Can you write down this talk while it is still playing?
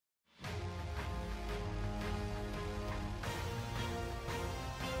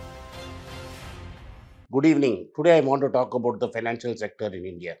Good evening. Today I want to talk about the financial sector in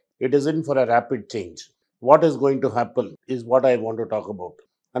India. It is in for a rapid change. What is going to happen is what I want to talk about.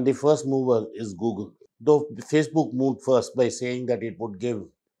 And the first mover is Google. Though Facebook moved first by saying that it would give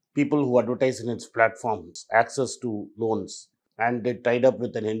people who advertise in its platforms access to loans, and they tied up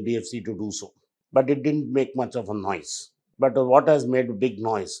with an NBFC to do so. But it didn't make much of a noise. But what has made a big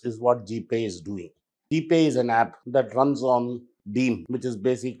noise is what GPay is doing. GPay is an app that runs on Beam, which is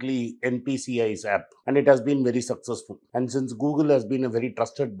basically NPCI's app, and it has been very successful. And since Google has been a very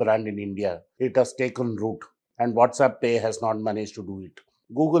trusted brand in India, it has taken root, and WhatsApp Pay has not managed to do it.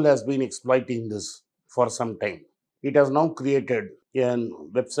 Google has been exploiting this for some time. It has now created a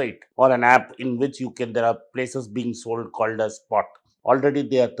website or an app in which there are places being sold called as Spot. Already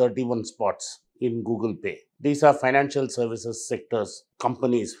there are 31 spots in Google Pay. These are financial services sectors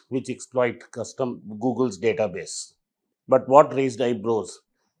companies which exploit custom Google's database. But what raised eyebrows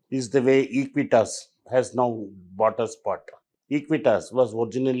is the way Equitas has now bought a Spot. Equitas was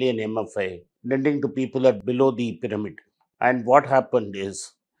originally an MFI lending to people at below the pyramid. And what happened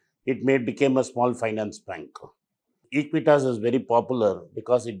is became a small finance bank. Equitas is very popular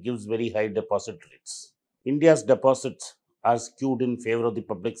because it gives very high deposit rates. India's deposits are skewed in favor of the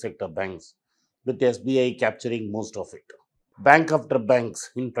public sector banks, with SBI capturing most of it. Bank after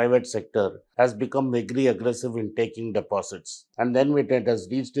banks in private sector has become very aggressive in taking deposits, and then when it has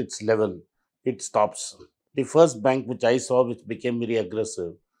reached its level, it stops. The first bank which I saw which became very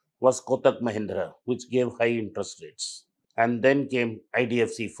aggressive was Kotak Mahindra, which gave high interest rates, and then came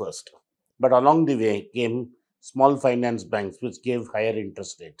IDFC first. But along the way came small finance banks which gave higher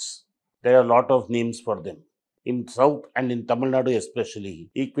interest rates. There are a lot of names for them. In South and in Tamil Nadu especially,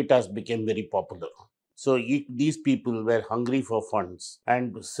 Equitas became very popular. So these people were hungry for funds,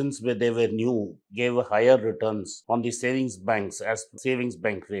 and since they were new, gave higher returns on the savings banks as savings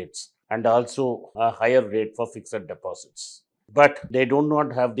bank rates, and also a higher rate for fixed deposits. But they do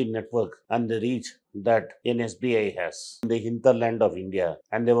not have the network and the reach that NSBI has in the hinterland of India,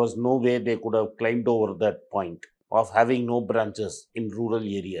 and there was no way they could have climbed over that point of having no branches in rural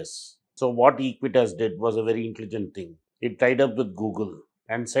areas. So what Equitas did was a very intelligent thing. It tied up with Google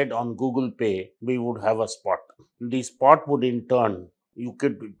and said on Google Pay, we would have a spot. The spot would in turn, you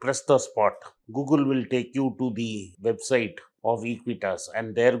could press the spot. Google will take you to the website of Equitas,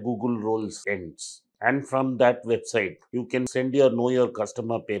 and there Google rolls ends. And from that website, you can send your know your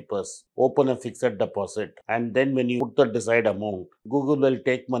customer papers, open a fixed deposit, and then when you put the desired amount, Google will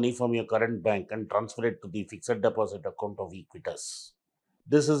take money from your current bank and transfer it to the fixed deposit account of Equitas.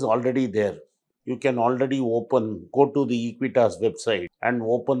 This is already there. You can already go to the Equitas website and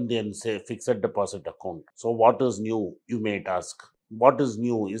open the say fixed deposit account. So what is new, you may ask? What is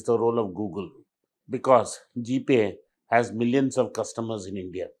new is the role of Google, because GPay has millions of customers in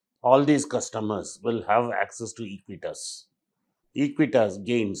India. All these customers will have access to Equitas. Equitas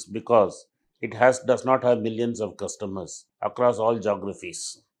gains because does not have millions of customers across all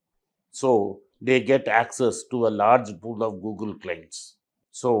geographies. So they get access to a large pool of Google clients.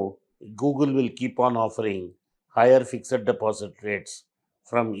 So Google will keep on offering higher fixed deposit rates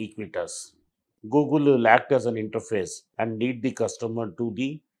from Equitas. Google will act as an interface and lead the customer to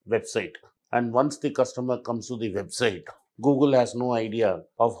the website. And once the customer comes to the website, Google has no idea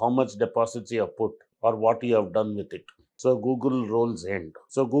of how much deposits you have put or what you have done with it. So Google rolls end.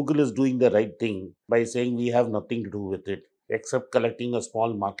 So Google is doing the right thing by saying we have nothing to do with it except collecting a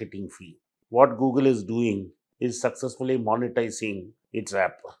small marketing fee. What Google is doing is successfully monetizing its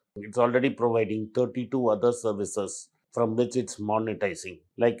app. It's already providing 32 other services from which it's monetizing,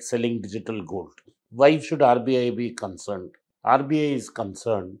 like selling digital gold. Why should RBI be concerned? RBI is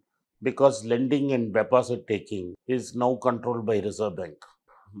concerned because lending and deposit taking is now controlled by Reserve Bank.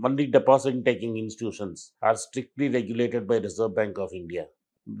 Only deposit taking institutions are strictly regulated by Reserve Bank of India.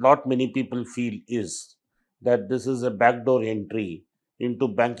 Not many people feel is that this is a backdoor entry into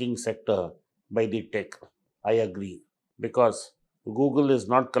banking sector by the tech. I agree, because Google is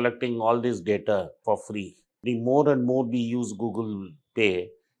not collecting all this data for free. The more and more we use Google Pay,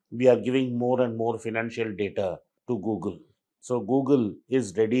 we are giving more and more financial data to Google. So Google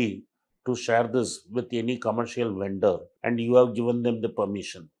is ready to share this with any commercial vendor, and you have given them the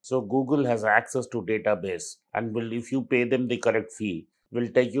permission. So Google has access to database, and will, if you pay them the correct fee, will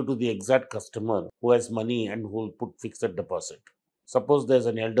take you to the exact customer who has money and who will put fixed deposit. Suppose there's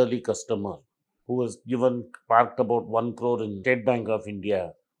an elderly customer who has given parked about 1 crore in State Bank of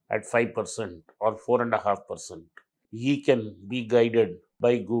India at 5% or 4.5%. He can be guided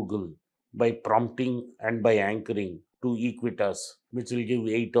by Google by prompting and by anchoring to Equitas, which will give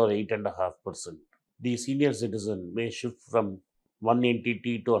 8 or 8.5%. The senior citizen may shift from one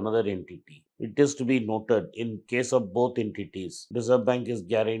entity to another entity. It is to be noted, in case of both entities, Reserve Bank is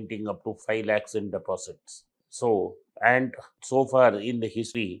guaranteeing up to 5 lakhs in deposits. And so far in the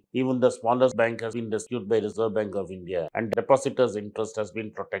history, even the smallest bank has been rescued by Reserve Bank of India and depositors' interest has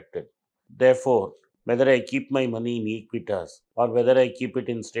been protected. Therefore, whether I keep my money in Equitas or whether I keep it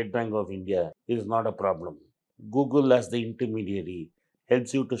in State Bank of India is not a problem. Google, as the intermediary,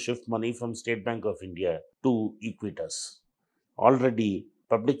 helps you to shift money from State Bank of India to Equitas. Already,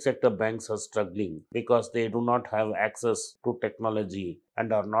 public sector banks are struggling because they do not have access to technology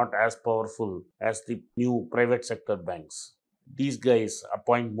and are not as powerful as the new private sector banks. These guys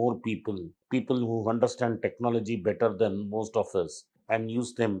appoint more people who understand technology better than most of us, and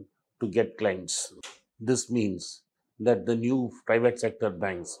use them to get clients. This means that the new private sector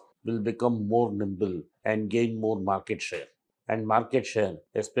banks will become more nimble and gain more market share,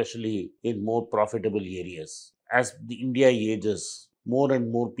 especially in more profitable areas. As the India ages, more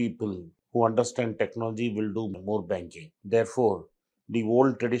and more people who understand technology will do more banking. Therefore, the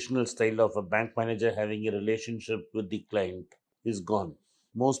old traditional style of a bank manager having a relationship with the client is gone.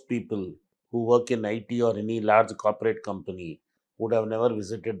 Most people who work in IT or any large corporate company would have never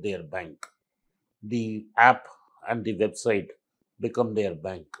visited their bank. The app and the website become their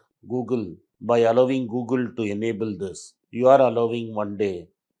bank. Google, by allowing Google to enable this, you are allowing one day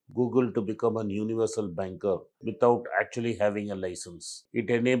Google to become an universal banker without actually having a license. It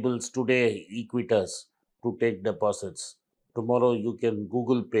enables today Equitas to take deposits. Tomorrow you can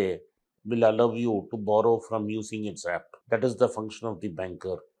Google Pay will allow you to borrow from using its app. That is the function of the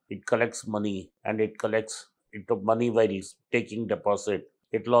banker. It collects money and it collects it money while it's taking deposit.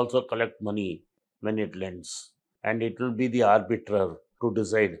 It will also collect money when it lends, and it will be the arbiter to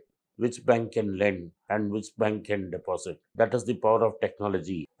decide which bank can lend and which bank can deposit. That is the power of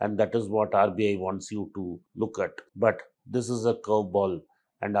technology, and that is what RBI wants you to look at. But this is a curveball,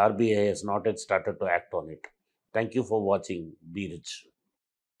 and RBI has not yet started to act on it. Thank you for watching. Be rich.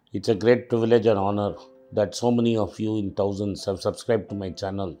 It's a great privilege and honor that so many of you in thousands have subscribed to my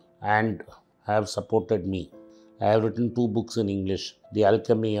channel and have supported me. I have written 2 books in English, The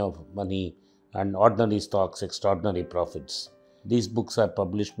Alchemy of Money and Ordinary Stocks, Extraordinary Profits. These books are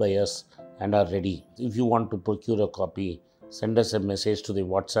published by us and are ready. If you want to procure a copy, send us a message to the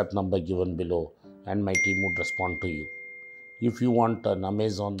WhatsApp number given below and my team would respond to you. If you want an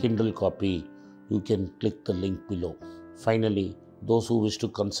Amazon Kindle copy, you can click the link below. Finally, those who wish to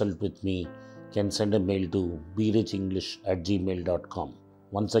consult with me can send a mail to berichenglish@gmail.com.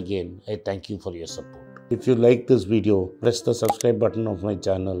 Once again, I thank you for your support. If you like this video, press the subscribe button of my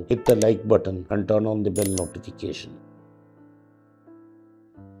channel, hit the like button and turn on the bell notification.